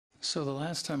So the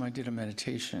last time I did a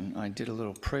meditation, I did a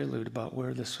little prelude about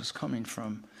where this was coming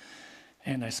from.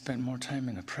 And I spent more time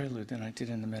in the prelude than I did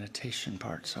in the meditation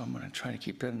part, so I'm going to try to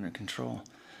keep that under control.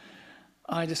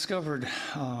 I discovered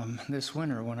this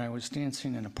winter when I was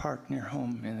dancing in a park near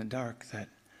home in the dark that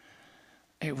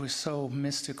it was so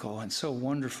mystical and so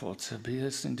wonderful to be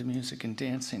listening to music and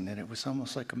dancing that it was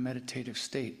almost like a meditative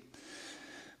state.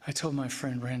 I told my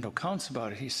friend Randall Counts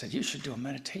about it. He said, "You should do a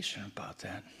meditation about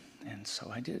that." And so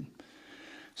I did.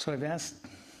 So I've asked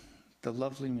the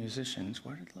lovely musicians,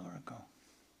 where did Laura go?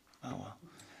 Oh, well.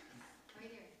 Right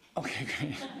here. Okay,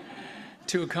 great.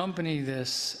 To accompany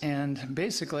this. And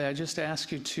basically, I just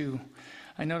ask you to,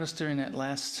 I noticed during that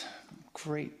last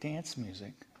great dance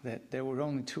music that there were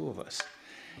only two of us.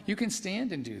 You can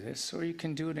stand and do this, or you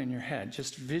can do it in your head.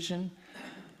 Just vision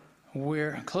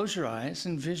where, close your eyes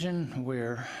and vision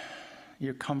where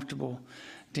you're comfortable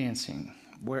dancing,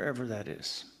 wherever that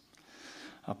is.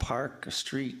 A park, a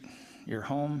street, your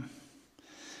home.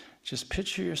 Just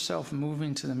picture yourself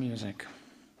moving to the music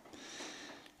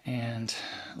and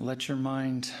let your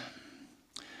mind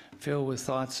fill with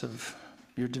thoughts of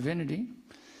your divinity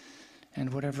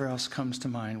and whatever else comes to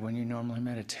mind when you normally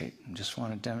meditate. I just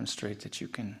want to demonstrate that you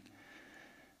can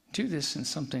do this in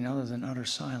something other than utter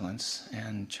silence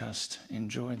and just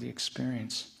enjoy the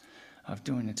experience of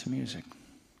doing it to music.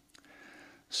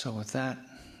 So with that,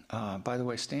 by the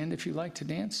way, stand if you like to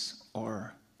dance,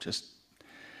 or just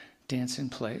dance in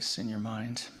place in your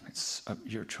mind. It's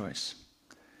your choice.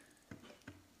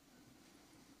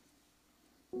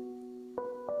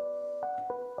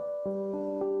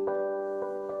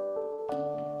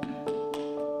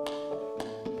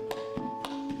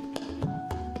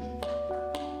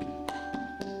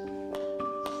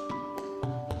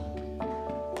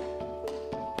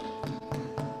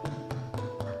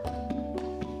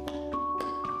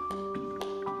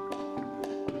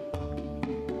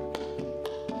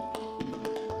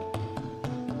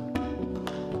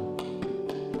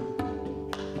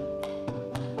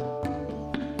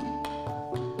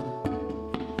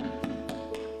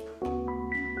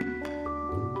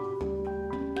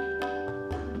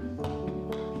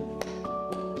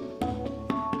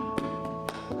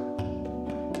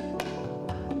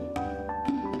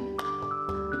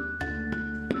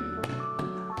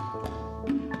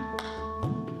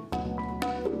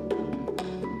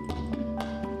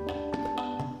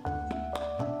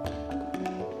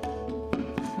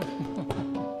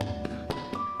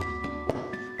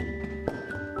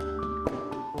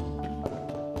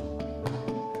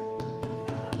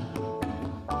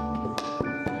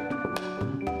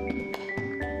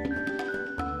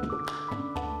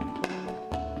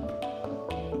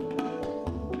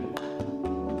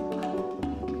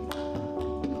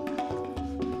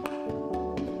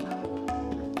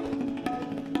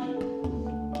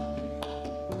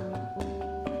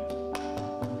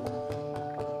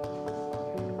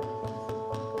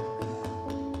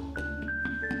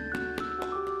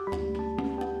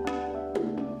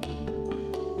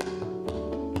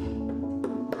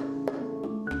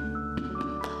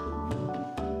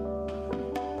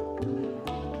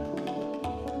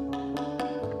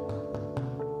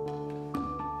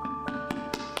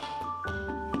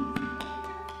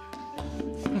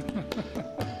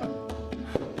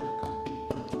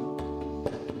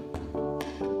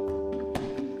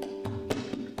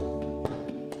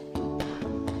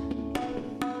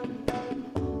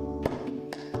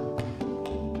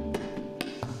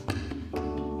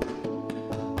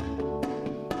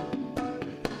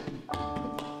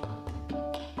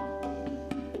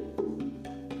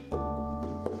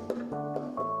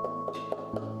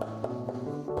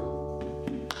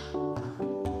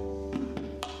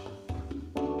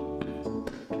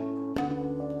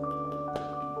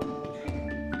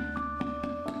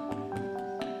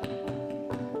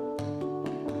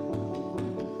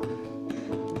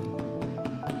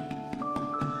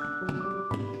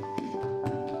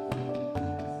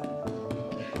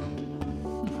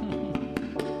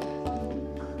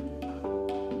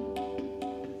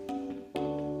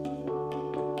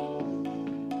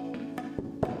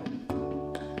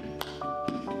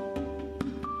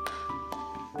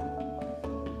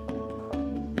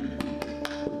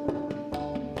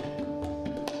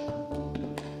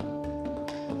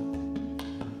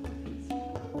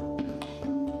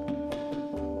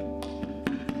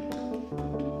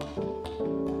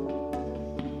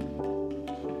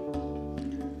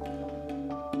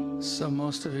 So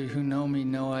most of you who know me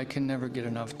know I can never get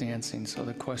enough dancing. So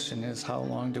the question is, how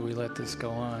long do we let this go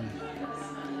on?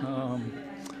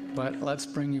 But let's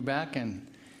bring you back and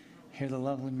hear the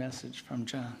lovely message from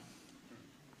John.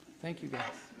 Thank you,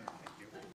 guys.